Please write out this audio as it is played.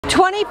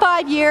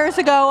25 years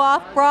ago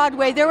off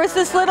Broadway, there was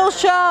this little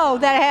show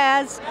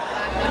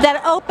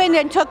that opened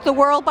and took the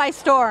world by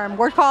storm.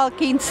 We're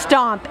talking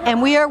Stomp,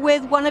 and we are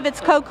with one of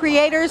its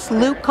co-creators,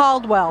 Luke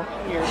Caldwell.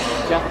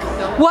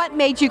 What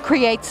made you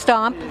create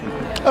Stomp?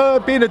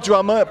 Being a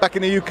drummer back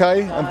in the UK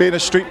and being a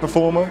street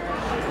performer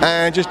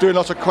and just doing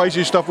lots of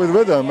crazy stuff with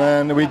rhythm.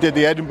 And we did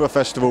the Edinburgh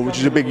Festival, which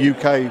is a big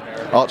UK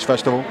arts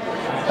festival,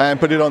 and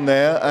put it on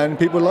there, and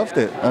people loved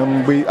it.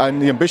 And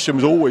the ambition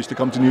was always to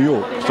come to New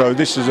York. So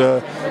this is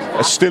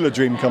still a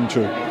dream come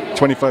true,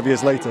 25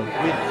 years later.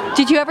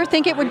 Did you ever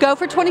think it would go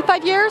for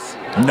 25 years?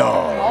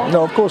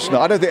 No, of course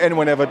not. I don't think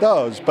anyone ever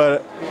does.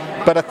 But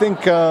I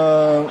think you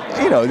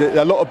know,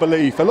 a lot of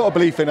belief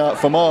in art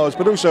from ours,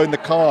 but also in the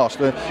cast.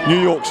 New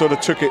York sort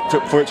of took it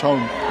for its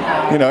home.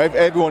 You know,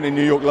 everyone in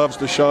New York loves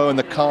the show and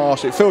the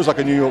cast. It feels like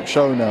a New York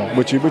show now,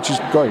 which is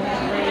great.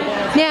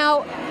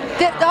 Now,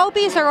 the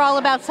Obies are all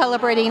about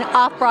celebrating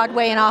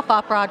off-Broadway and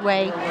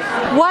off-Broadway.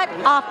 What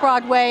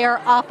off-Broadway or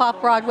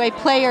off-Broadway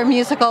play or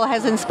musical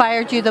has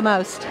inspired you the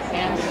most?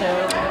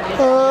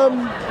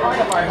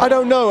 I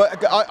don't know.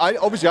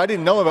 Obviously I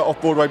didn't know about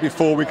off-Broadway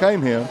before we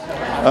came here.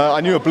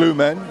 I knew of Blue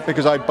Men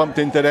because I bumped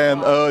into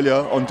them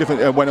earlier on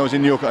different when I was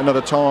in New York at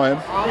another time.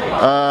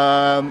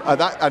 At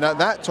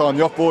that time,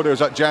 the off-Broadway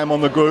was like Jam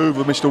on the Groove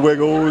with Mr.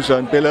 Wiggles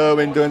and Bill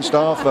Irwin doing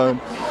stuff.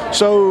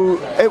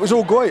 So it was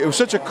all great. It was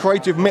such a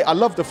creative mix. I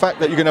love the fact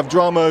that you can have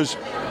drummers,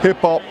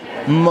 hip-hop,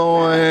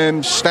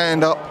 mime,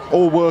 stand-up,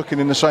 all working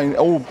in the same,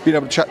 all being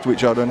able to chat to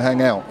each other and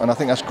hang out. And I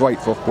think that's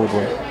great for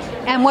off-Broadway.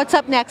 And what's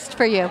up next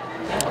for you?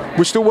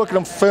 We're still working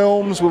on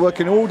films. We're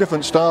working on all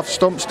different stuff.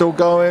 Stomp's still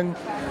going.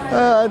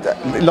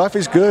 Life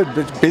is good.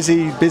 It's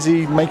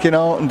busy making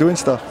art and doing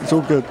stuff. It's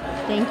all good.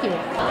 Thank you.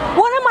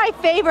 One of my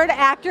favorite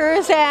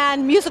actors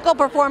and musical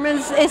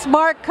performers is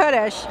Marc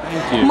Kudisch.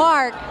 Thank you.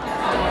 Marc,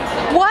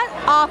 what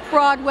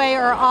off-Broadway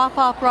or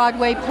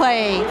off-Broadway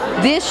play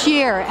this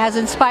year has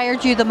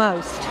inspired you the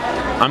most?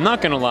 I'm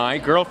not going to lie,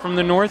 Girl from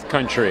the North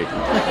Country.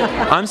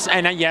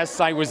 Yes,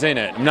 I was in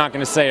it. I'm not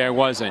going to say I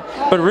wasn't.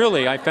 But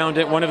really, I found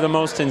it one of the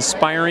most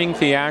inspiring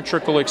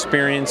theatrical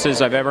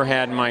experiences I've ever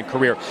had in my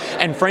career.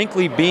 And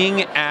frankly,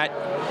 being at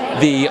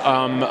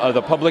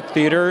the Public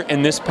Theater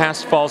in this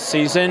past fall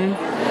season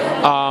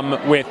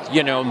with,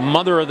 you know,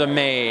 Mother of the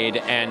Maid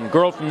and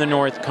Girl from the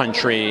North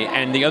Country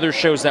and the other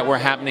shows that were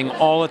happening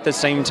all at the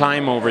same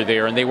time over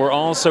there, and they were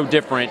all so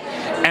different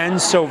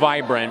and so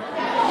vibrant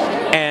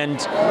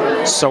and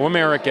so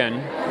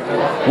American,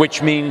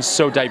 which means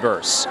so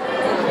diverse.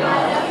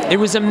 It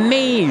was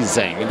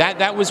amazing.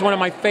 That was one of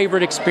my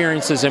favorite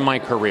experiences in my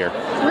career.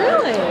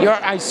 Really?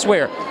 I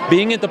swear,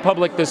 being at the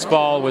Public this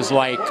fall was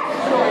like,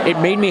 it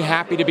made me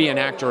happy to be an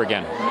actor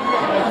again.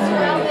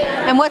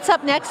 And what's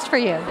up next for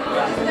you?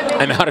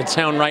 I'm out of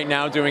town right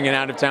now doing an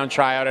out-of-town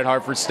tryout at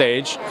Hartford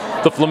Stage.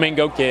 The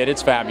Flamingo Kid,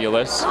 it's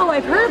fabulous. Oh,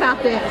 I've heard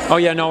about this. Oh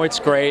yeah, no, it's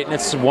great, and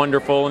it's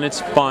wonderful, and it's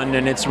fun,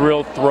 and it's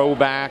real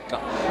throwback.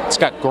 It's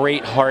got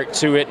great heart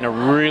to it, and a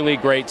really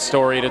great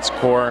story at its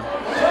core.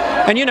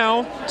 And you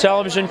know,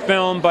 television,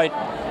 film, but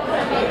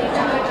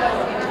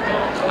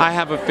I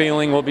have a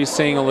feeling we'll be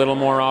seeing a little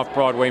more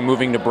off-Broadway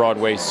moving to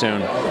Broadway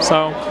soon.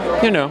 So,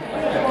 you know.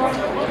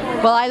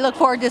 Well, I look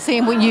forward to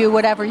seeing you,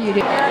 whatever you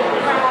do.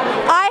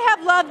 I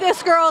have loved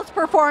this girl's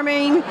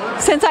performing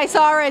since I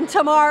saw her in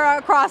Tamara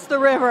Across the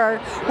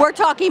River. We're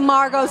talking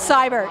Margo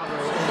Seibert.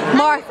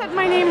 You said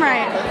my name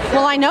right.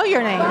 Well, I know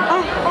your name.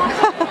 Oh.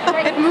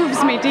 It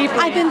moves me deeply.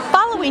 I've been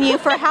following you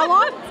for how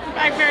long?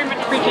 I very much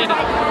appreciate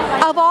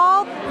it. Of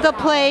all the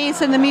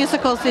plays and the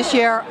musicals this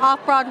year,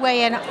 off-Broadway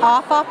and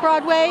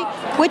off-Broadway,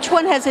 which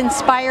one has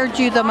inspired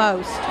you the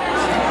most?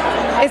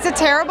 Is it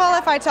terrible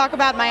if I talk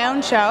about my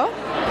own show?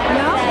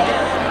 No.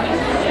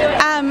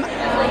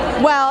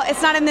 Well,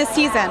 it's not in this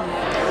season.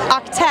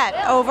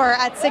 Octet over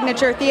at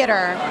Signature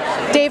Theater.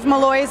 Dave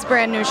Malloy's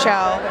brand new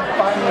show.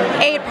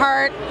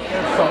 8-part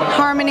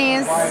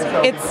harmonies.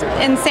 It's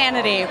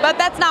insanity. But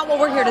that's not what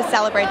we're here to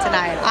celebrate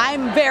tonight.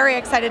 I'm very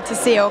excited to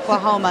see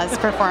Oklahoma's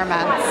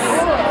performance.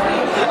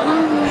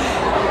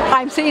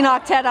 I'm seeing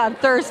Octet on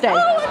Thursday. Oh,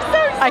 I'm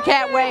so I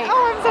can't wait.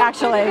 Oh, I'm so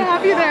actually. excited to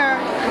have you there.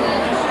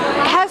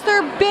 Has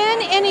there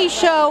been any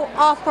show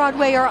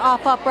off-Broadway or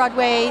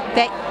off-Broadway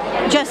that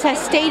just has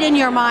stayed in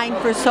your mind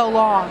for so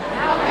long?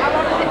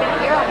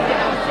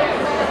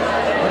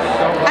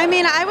 I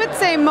mean, I would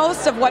say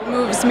most of what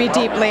moves me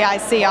deeply I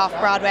see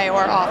off-Broadway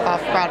or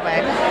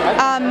off-Broadway.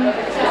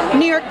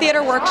 New York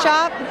Theater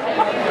Workshop,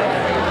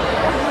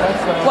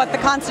 What the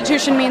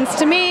Constitution Means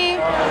to Me,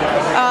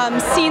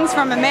 Scenes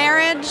from a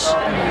Marriage,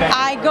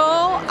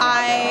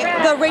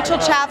 the Rachel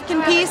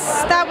Chavkin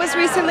piece that was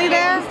recently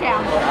there.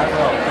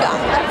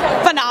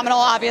 Phenomenal,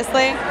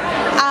 obviously.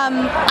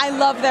 I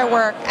love their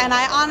work, and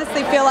I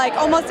honestly feel like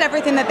almost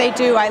everything that they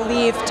do I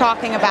leave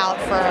talking about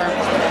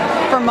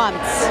for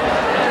months.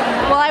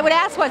 Well, I would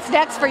ask what's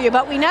next for you,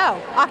 but we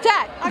know.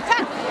 Octet.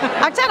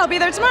 Octet, I'll be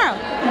there tomorrow.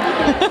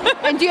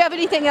 And do you have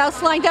anything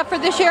else lined up for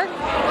this year?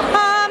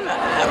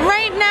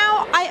 Right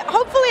now,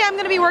 hopefully I'm going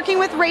going to be working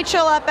with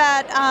Rachel up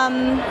at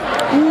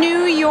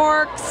New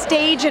York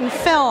Stage and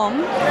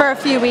Film for a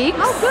few weeks.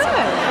 Oh,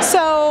 good.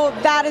 So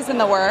that is in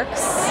the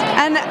works.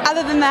 And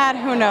other than that,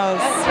 who knows?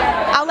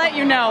 I'll let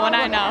you know when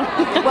I know.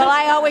 Well,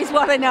 I always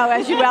want to know,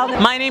 as you well know.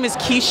 My name is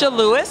Kecia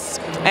Lewis,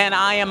 and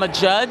I am a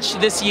judge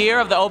this year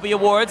of the Obie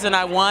Awards, and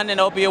I won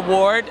an Obie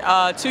Award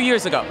 2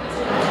 years ago.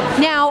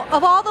 Now,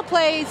 of all the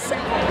plays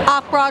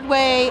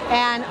off-Broadway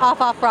and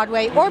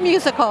off-Broadway or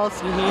musicals,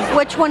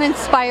 which one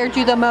inspired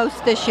you the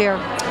most this year?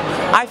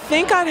 I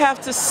think I'd have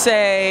to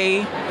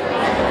say,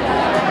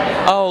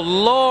 oh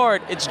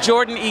Lord, it's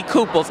Jordan E.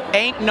 Koopel's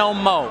Ain't No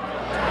Mo.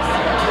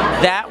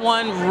 That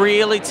one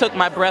really took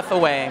my breath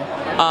away,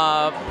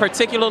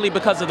 particularly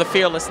because of the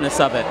fearlessness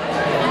of it.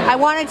 I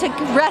wanted to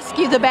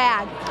rescue the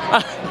bag.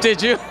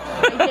 Did you?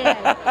 I did.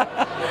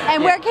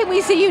 And where can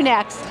we see you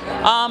next?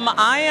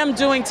 I am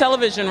doing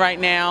television right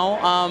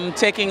now,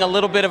 taking a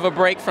little bit of a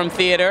break from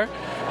theater.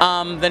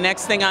 The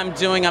next thing I'm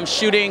doing, I'm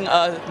shooting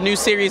a new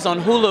series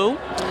on Hulu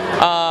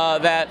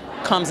that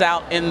comes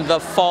out in the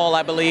fall,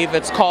 I believe.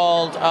 It's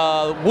called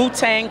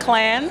Wu-Tang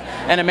Clan,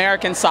 an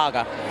American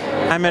Saga.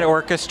 I'm an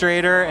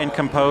orchestrator and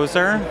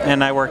composer,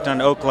 and I worked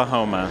on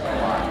Oklahoma.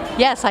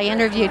 Yes, I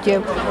interviewed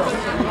you.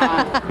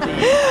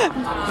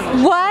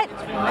 What?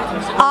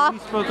 We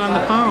spoke on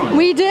the phone.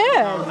 We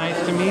did. Oh,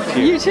 nice to meet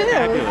you. You too.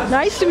 Fabulous.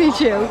 Nice to meet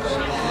you.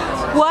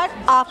 What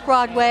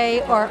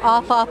off-Broadway or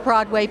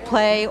off-Broadway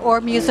play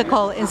or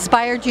musical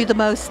inspired you the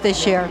most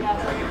this year?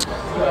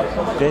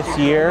 This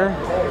year?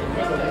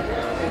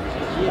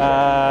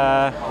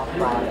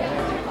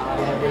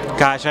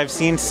 Gosh, I've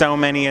seen so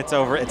many, it's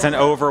an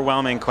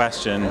overwhelming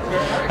question.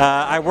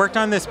 I worked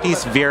on this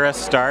piece, Vera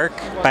Stark,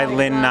 by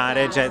Lynn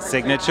Nottage at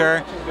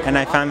Signature, and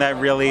I found that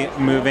really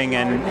moving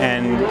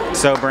and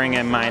sobering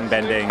and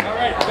mind-bending.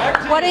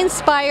 What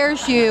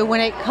inspires you when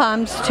it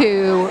comes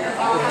to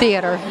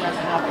theater?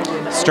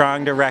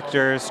 Strong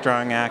directors,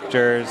 strong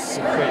actors.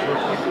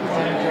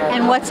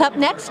 And what's up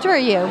next for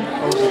you?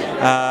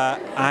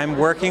 I'm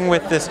working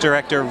with this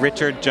director,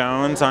 Richard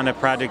Jones, on a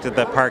project at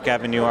the Park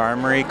Avenue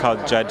Armory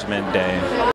called Judgment Day.